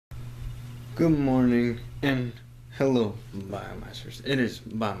Good morning and hello, BioMassers. It is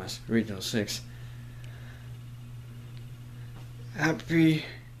BioMass Regional 6. Happy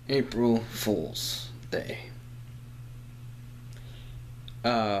April Fool's Day.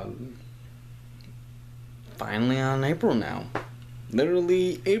 Finally on April now.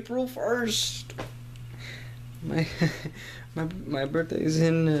 Literally April 1st. My my birthday is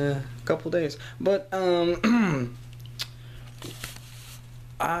in a couple days. But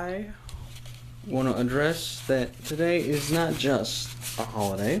I want to address that today is not just a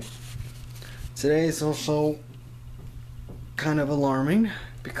holiday. Today is also kind of alarming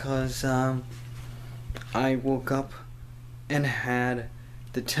because I woke up and had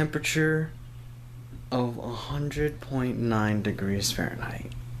the temperature of 100.9 degrees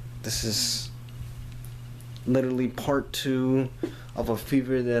Fahrenheit. This is literally part 2 of a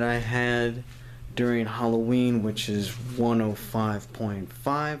fever that I had during Halloween, which is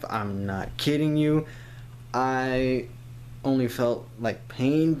 105.5. I'm not kidding you. I only felt like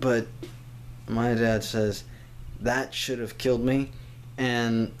pain, but my dad says that should have killed me.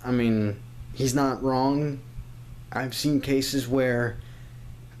 And I mean, he's not wrong. I've seen cases where,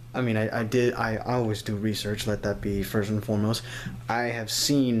 I always do research, let that be first and foremost. I have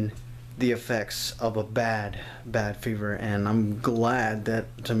seen the effects of a bad fever, and I'm glad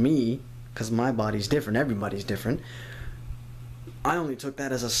that, to me, because my body's different, everybody's different, I only took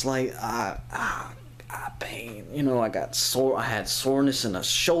that as a slight pain. You know, I got sore, I had soreness in the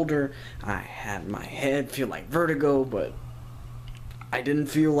shoulder, I had my head feel like vertigo, but I didn't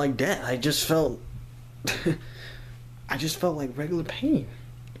feel like death. I just felt like regular pain.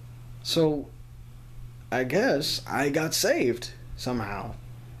 So I guess I got saved somehow.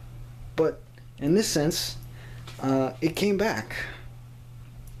 But in this sense, it came back.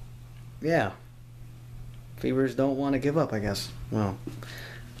 Yeah. Fevers don't want to give up, I guess. Well,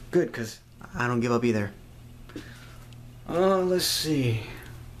 good, because I don't give up either. Let's see.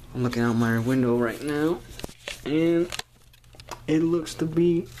 I'm looking out my window right now, and it looks to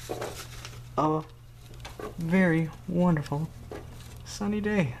be a very wonderful sunny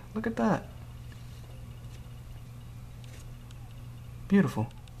day. Look at that.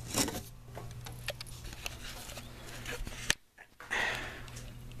 Beautiful.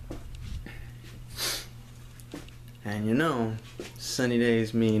 And you know, sunny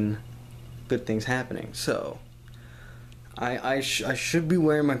days mean good things happening. So, I should be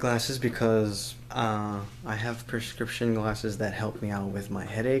wearing my glasses because I have prescription glasses that help me out with my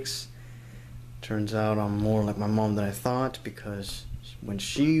headaches. Turns out I'm more like my mom than I thought, because when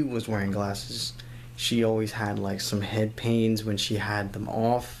she was wearing glasses, she always had like some head pains when she had them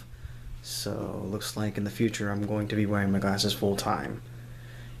off. So, looks like in the future I'm going to be wearing my glasses full time.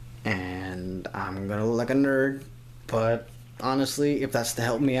 And I'm gonna look like a nerd. But honestly, if that's to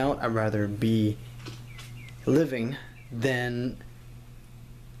help me out, I'd rather be living than,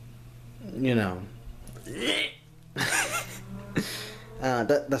 you know.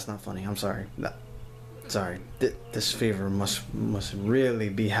 That's not funny. I'm sorry. Sorry. This fever must really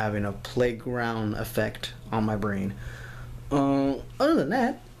be having a playground effect on my brain. Other than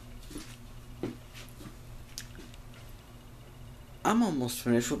that, I'm almost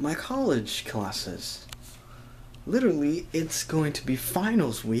finished with my college classes. Literally, it's going to be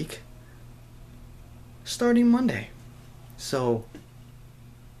finals week starting Monday. So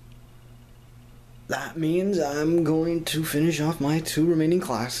that means I'm going to finish off my 2 remaining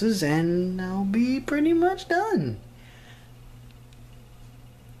classes and I'll be pretty much done.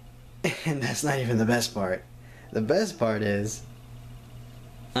 And that's not even the best part. The best part is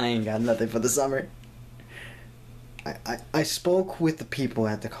I ain't got nothing for the summer. I spoke with the people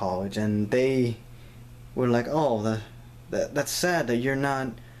at the college, and they were like, oh, that's sad that you're not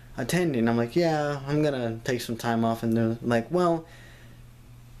attending. I'm like, yeah, I'm gonna take some time off. And they're like, well,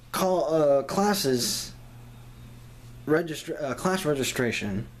 class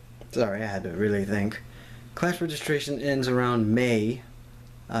registration, sorry, I had to really think. Class registration ends around May,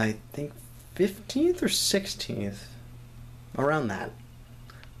 I think 15th or 16th, around that.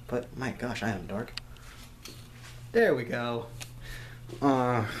 But my gosh, I am dark. There we go.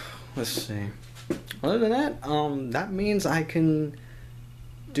 Let's see. Other than that, that means I can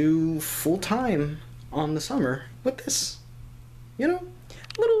do full time on the summer with this, you know,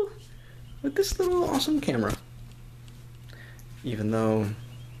 with this little awesome camera. Even though,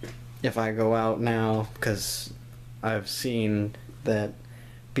 if I go out now, because I've seen that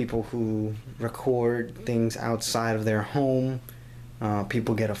people who record things outside of their home,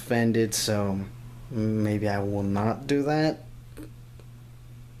 people get offended, so maybe I will not do that.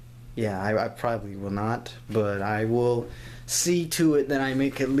 Yeah, I probably will not, but I will see to it that I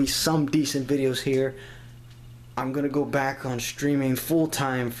make at least some decent videos here. I'm gonna go back on streaming full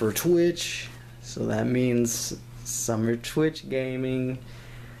time for Twitch, so that means summer Twitch gaming.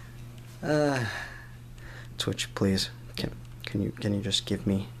 Twitch, please, can you just give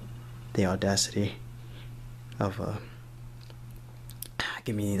me the audacity of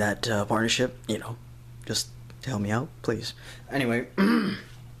give me that partnership, you know, just to help me out, please. Anyway, you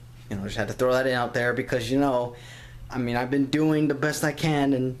know, just had to throw that out there because, you know, I mean, I've been doing the best I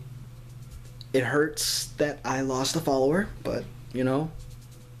can, and it hurts that I lost a follower, but, you know,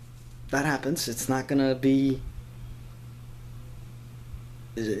 that happens. It's not gonna be,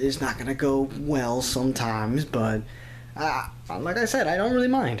 it's not gonna go well sometimes, but like I said, I don't really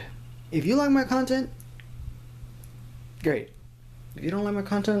mind. If you like my content, great. If you don't like my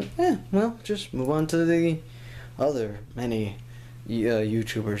content, well, just move on to the other many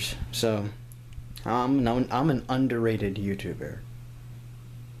YouTubers. So I'm an underrated YouTuber.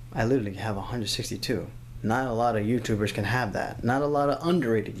 I literally have 162. Not a lot of YouTubers can have that. Not a lot of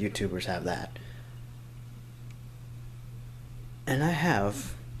underrated YouTubers have that. And I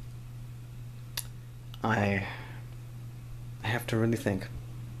have to really think.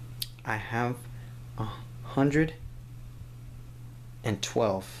 I have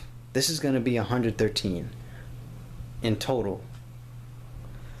 112. This is gonna be 113 in total.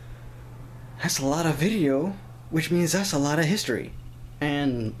 That's a lot of video, which means that's a lot of history.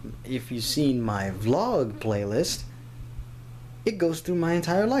 And if you've seen my vlog playlist, it goes through my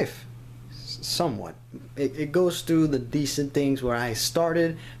entire life. Somewhat. It goes through the decent things where I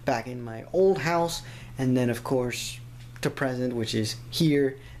started back in my old house, and then of course to present, which is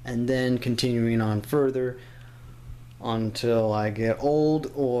here, and then continuing on further until I get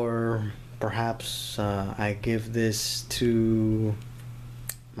old, or perhaps I give this to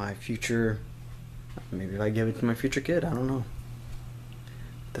my future. Maybe I give it to my future kid. I don't know.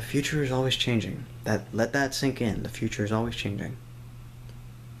 The future is always changing. Let that sink in. The future is always changing.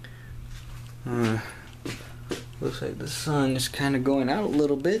 Looks like the sun is kind of going out a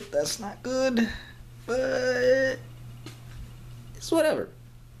little bit. That's not good, but it's whatever.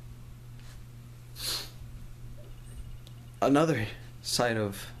 Another side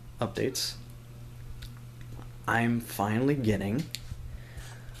of updates. I'm finally getting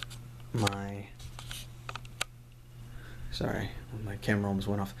my... Sorry, my camera almost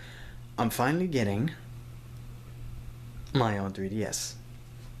went off. I'm finally getting my own 3DS.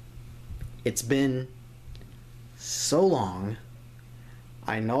 It's been so long.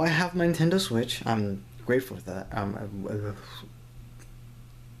 I know I have my Nintendo Switch. I'm grateful for that.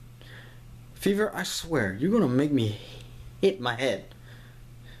 Fever, I swear, you're gonna make me hit my head.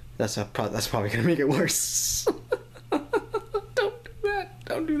 That's probably gonna make it worse. Don't do that.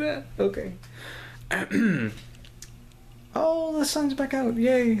 Don't do that. Okay. Oh, the sun's back out.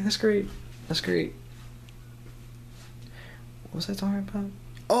 Yay, that's great. That's great. What was I talking about?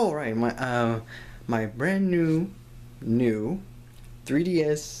 Oh, right, my brand new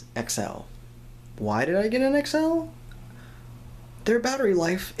 3DS XL. Why did I get an XL? Their battery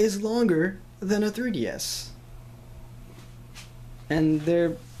life is longer than a 3DS. And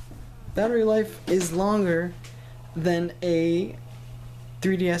their battery life is longer than a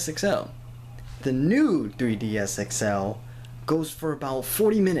 3DS XL. The new 3DS XL goes for about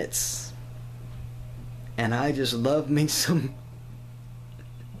 40 minutes. And I just love me some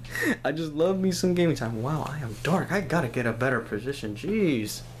gaming time. Wow, I am dark. I gotta get a better position. Jeez.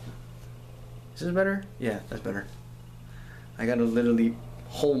 Is this better? Yeah, that's better. I gotta literally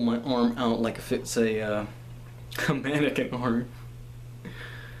hold my arm out like if it's a mannequin arm.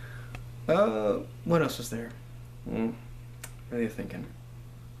 What else was there? Really thinking.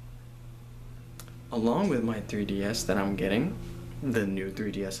 Along with my 3DS that I'm getting, the new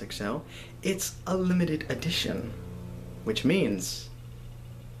 3DS XL, it's a limited edition, which means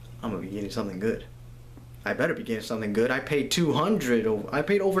I'm gonna be getting something good. I better be getting something good. I paid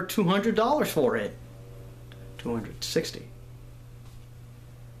over $200 for it. 260.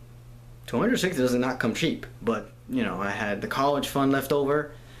 260 does not come cheap, but you know, I had the college fund left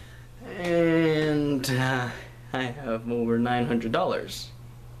over, and I have over $900.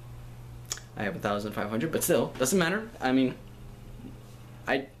 I have 1,500, but still, doesn't matter. I mean,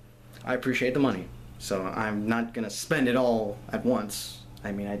 I appreciate the money, so I'm not gonna spend it all at once.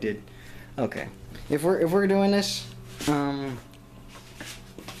 I mean, I did. Okay, if we're doing this, I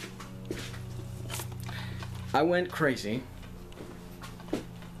went crazy,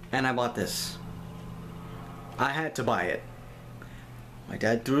 and I bought this. I had to buy it. My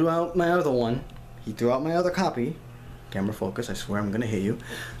dad threw out my other one. He threw out my other copy. Camera focus, I swear I'm gonna hit you.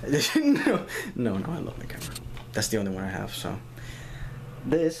 No, I love my camera. That's the only one I have. So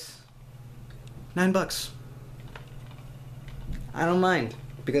this, $9. I don't mind,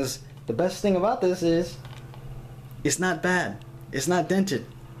 because the best thing about this is it's not bad. It's not dented.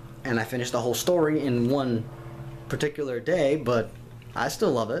 And I finished the whole story in one particular day, but I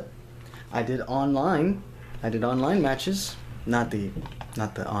still love it. I did online matches, not the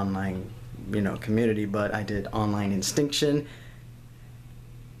online, you know, community, but I did online extinction.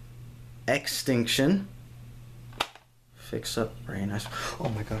 Fix up brain. Oh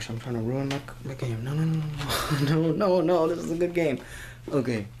my gosh, I'm trying to ruin my game. No, this is a good game.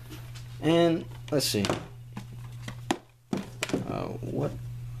 Okay, and let's see. What?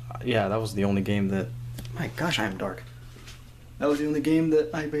 Yeah, that was the only game that. My gosh, I am dark. That was the only game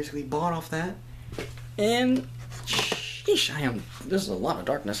that I basically bought off that. And sheesh, this is a lot of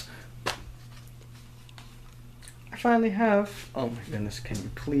darkness. I finally have. Oh my goodness, can you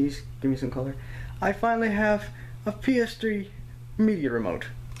please give me some color? I finally have a PS3 media remote.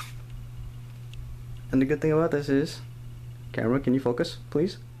 And the good thing about this is, camera, can you focus,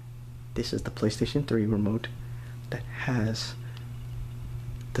 please? This is the PlayStation 3 remote that has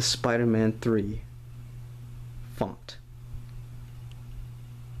the Spider-Man 3 font.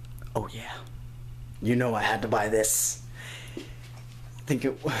 Oh yeah. You know I had to buy this. I think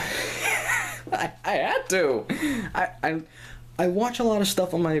it I had to. I watch a lot of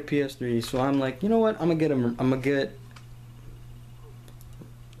stuff on my PS3, so I'm like, you know what? I'm gonna get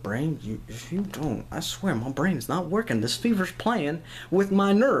brain. If you don't, I swear my brain is not working. This fever's playing with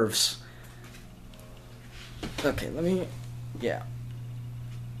my nerves. Okay, yeah.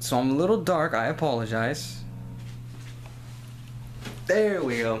 So I'm a little dark. I apologize. There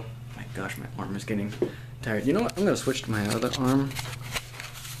we go. My gosh, my arm is getting tired. You know what? I'm gonna switch to my other arm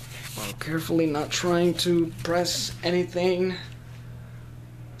while carefully not trying to press anything.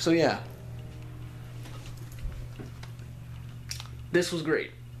 So yeah, this was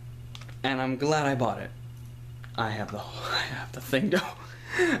great, and I'm glad I bought it. I have the thing though.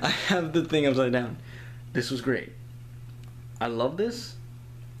 I have the thing upside down. This was great. I love this,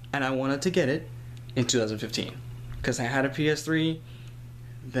 and I wanted to get it in 2015 because I had a PS3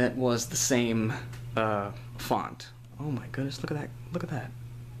 that was the same font. Oh my goodness! Look at that! Look at that!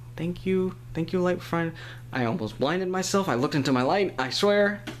 Thank you, light friend. I almost blinded myself. I looked into my light. I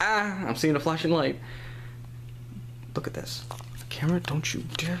swear. I'm seeing a flashing light. Look at this. Camera, don't you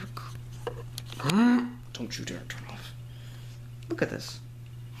dare. Don't you dare turn off. Look at this.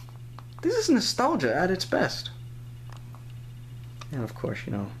 This is nostalgia at its best. And of course,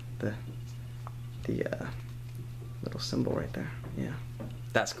 you know, the little symbol right there. Yeah.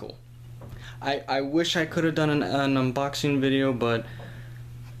 That's cool. I wish I could have done an unboxing video, but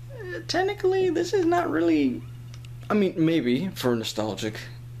technically this is not really, I mean, maybe for nostalgic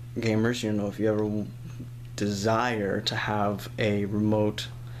gamers, you know, if you ever desire to have a remote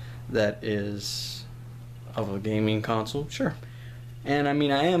that is of a gaming console, sure. And I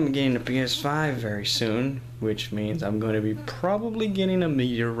mean, I am getting a PS5 very soon, which means I'm going to be probably getting a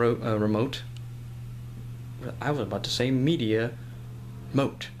media remote. I was about to say media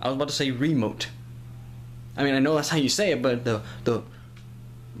mote. I was about to say remote. I mean, I know that's how you say it, but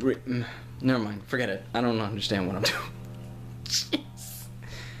never mind, forget it. I don't understand what I'm doing. Jeez.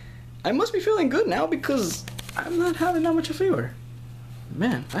 I must be feeling good now because I'm not having that much of a fever.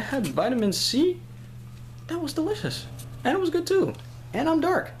 Man, I had vitamin C. That was delicious. And it was good too. And I'm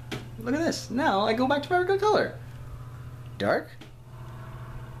dark. Look at this. Now I go back to my regular color. Dark.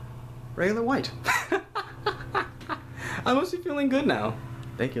 Regular white. I must be feeling good now.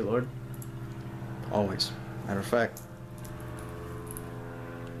 Thank you, Lord. Always. Matter of fact.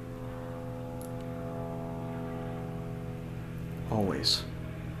 Always.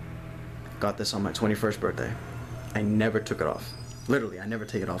 Got this on my 21st birthday. I never took it off. Literally, I never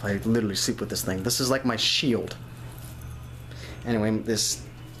take it off. I literally sleep with this thing. This is like my shield. Anyway, this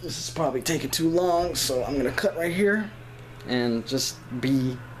is probably taking too long, so I'm gonna cut right here and just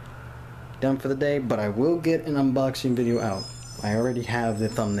be done for the day. But I will get an unboxing video out. I already have the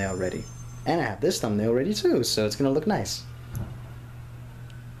thumbnail ready. And I have this thumbnail ready too, so it's gonna look nice.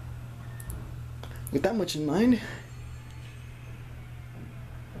 With that much in mind,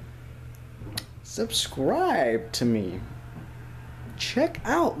 subscribe to me. Check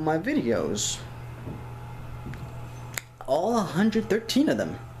out my videos. All 113 of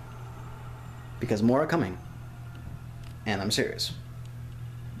them. Because more are coming. And I'm serious.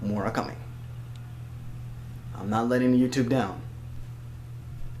 More are coming. I'm not letting YouTube down.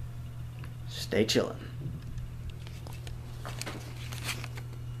 Stay chillin'.